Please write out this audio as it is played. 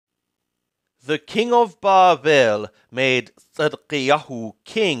The king of Babel made Tzidkiyahu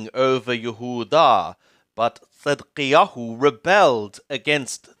king over Yehudah, but Tzidkiyahu rebelled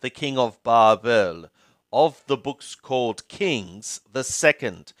against the king of Babel. Of the books called Kings, the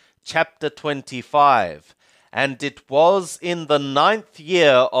second, chapter 25. And it was in the 9th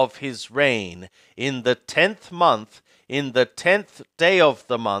year of his reign, in the 10th month, in the 10th day of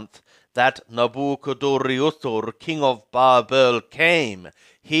the month, that Nabuchodonosor, king of Babel, came,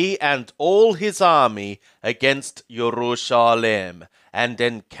 he and all his army, against Jerusalem, and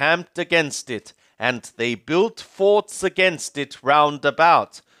encamped against it, and they built forts against it round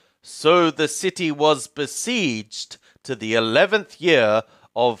about. So the city was besieged to the 11th year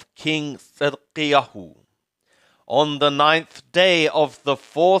of King Tzidkiyahu. On the 9th day of the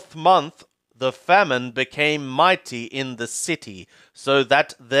 4th month, the famine became mighty in the city, so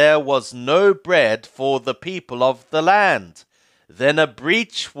that there was no bread for the people of the land. Then a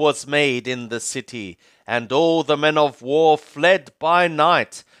breach was made in the city, and all the men of war fled by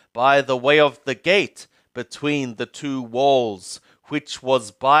night by the way of the gate between the two walls, which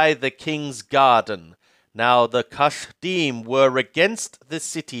was by the king's garden. Now the Kashdim were against the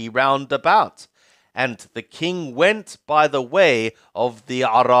city round about, and the king went by the way of the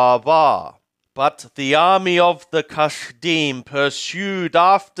Arabah. But the army of the Kashdim pursued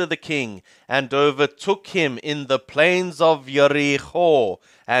after the king, and overtook him in the plains of Jericho,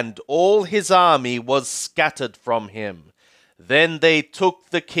 and all his army was scattered from him. Then they took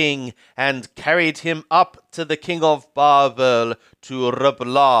the king, and carried him up to the king of Babel, to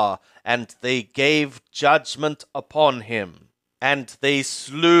Riblah, and they gave judgment upon him. And they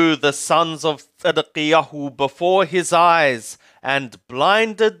slew the sons of Tzidkiyahu before his eyes, and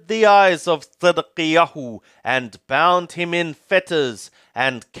blinded the eyes of Tzidkiyahu, and bound him in fetters,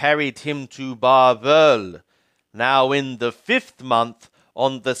 and carried him to Babel. Now in the 5th month,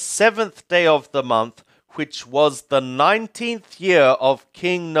 on the 7th day of the month, which was the 19th year of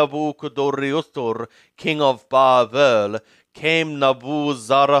King Nabuchodonosor, king of Babel, came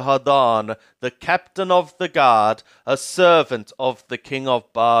Nebuzaradan, the captain of the guard, a servant of the king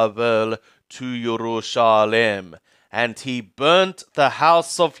of Babel, to Jerusalem. And he burnt the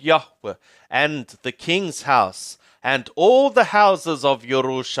house of Yahweh, and the king's house, and all the houses of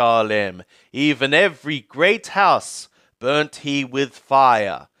Jerusalem, even every great house, burnt he with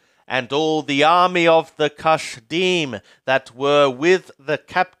fire. And all the army of the Kashdim that were with the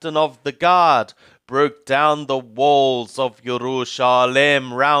captain of the guard broke down the walls of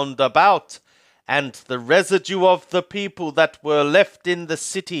Jerusalem round about, and the residue of the people that were left in the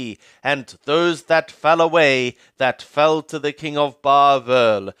city, and those that fell away, that fell to the king of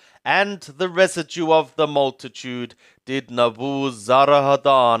Babel, and the residue of the multitude, did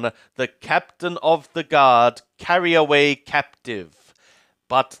Nebuzaradan, the captain of the guard, carry away captive.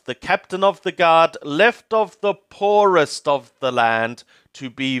 But the captain of the guard left of the poorest of the land to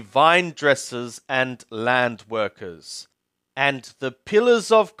be vine dressers and land workers. And the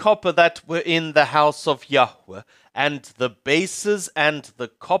pillars of copper that were in the house of Yahweh, and the bases and the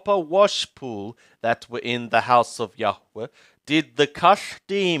copper washpool that were in the house of Yahweh, did the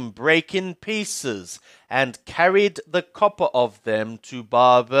Kashdim break in pieces, and carried the copper of them to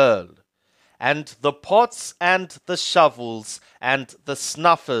Babel. And the pots and the shovels, and the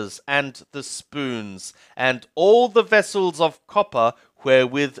snuffers and the spoons, and all the vessels of copper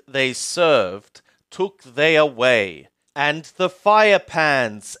wherewith they served, took they away. And the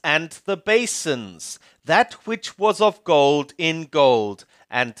firepans and the basins, that which was of gold in gold,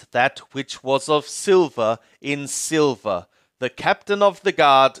 and that which was of silver in silver, the captain of the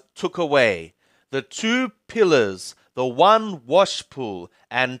guard took away. The 2 pillars, the 1 washpool,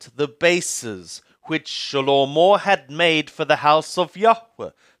 and the bases, which Shlomo had made for the house of Yahweh,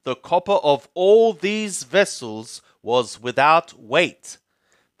 the copper of all these vessels was without weight.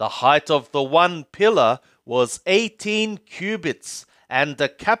 The height of the 1 pillar was 18 cubits, and a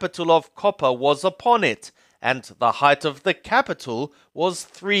capital of copper was upon it, and the height of the capital was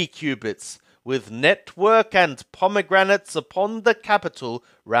 3 cubits, with network and pomegranates upon the capital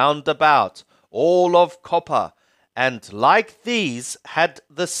round about, all of copper. And like these had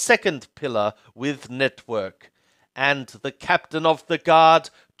the 2nd pillar with network. And the captain of the guard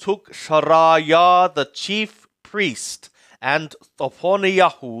took Sharayah the chief priest, and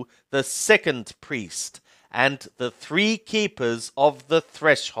Thophoniyahu the 2nd priest, and the 3 keepers of the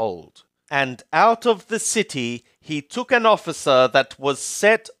threshold. And out of the city he took an officer that was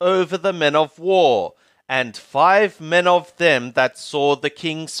set over the men of war, and 5 men of them that saw the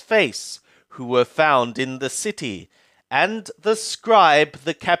king's face, who were found in the city, and the scribe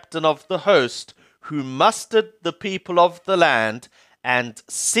the captain of the host, who mustered the people of the land, and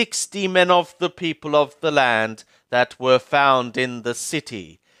 60 men of the people of the land that were found in the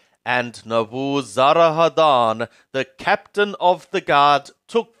city. And Nebuzaradan, the captain of the guard,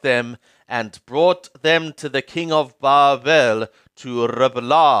 took them and brought them to the king of Babel to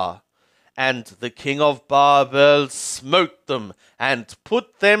Riblah. And the king of Babel smote them and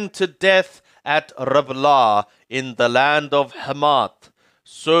put them to death at Riblah in the land of Hamath.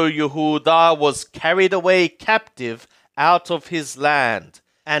 So Yehudah was carried away captive out of his land.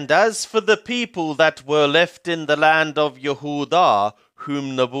 And as for the people that were left in the land of Yehudah,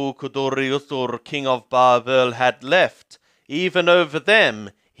 whom Nebuchadnezzar, king of Babel, had left, even over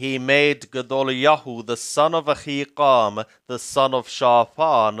them he made Gedaliah, the son of Ahikam, the son of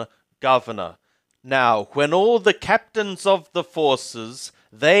Shaphan, governor. Now, when all the captains of the forces,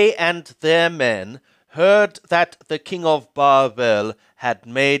 they and their men, heard that the king of Babel had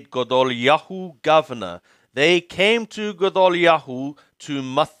made Gedaliah governor, they came to Gedaliah to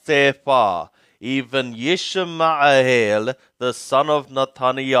Mathepah, even Yishmael, the son of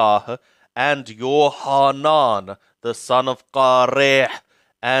Nathaniah, and Yohanan, the son of Qareh,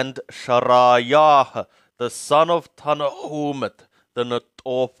 and Sharayah, the son of Tanhumet, the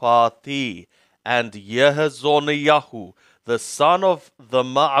Netophathi, and Yehezoniah, the son of the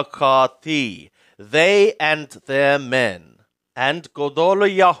Maakathi, they and their men. And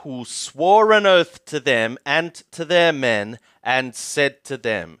Gedaliah swore an oath to them and to their men, and said to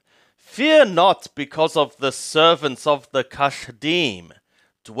them, Fear not because of the servants of the Kasdim.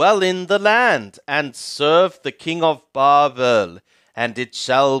 Dwell in the land, and serve the king of Babel, and it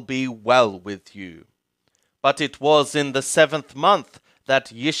shall be well with you. But it was in the 7th month that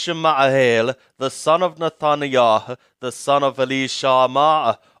Yishmael, the son of Nathaniah, the son of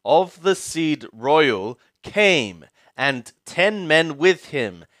Elishama, of the seed royal, came, and 10 men with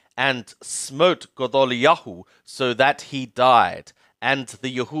him, and smote Gedaliah, so that he died, and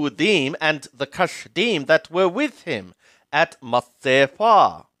the Yehudim and the Kasdim that were with him, at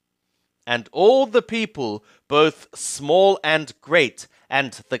Mathepah. And all the people, both small and great,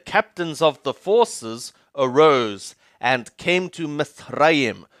 and the captains of the forces, arose, and came to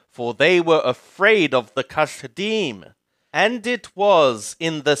Mithraim, for they were afraid of the Kasdim. And it was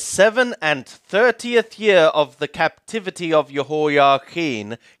in the 37th year of the captivity of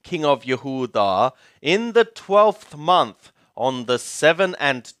Jehoiachin, king of Yehudah, in the 12th month, on the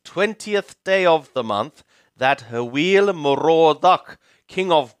 27th day of the month, that Hewil Merodach,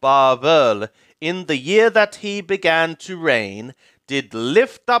 king of Babel, in the year that he began to reign, did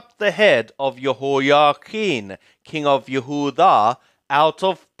lift up the head of Jehoiachin, king of Yehudah, out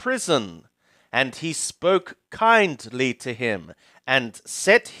of prison. And he spoke kindly to him, and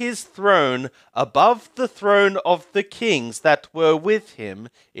set his throne above the throne of the kings that were with him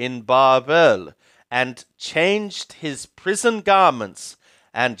in Babel, and changed his prison garments.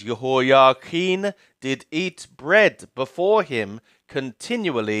 And Jehoiachin did eat bread before him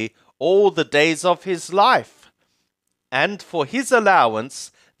continually all the days of his life. And for his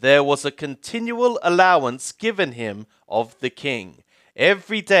allowance there was a continual allowance given him of the king,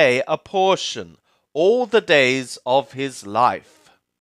 every day a portion, all the days of his life.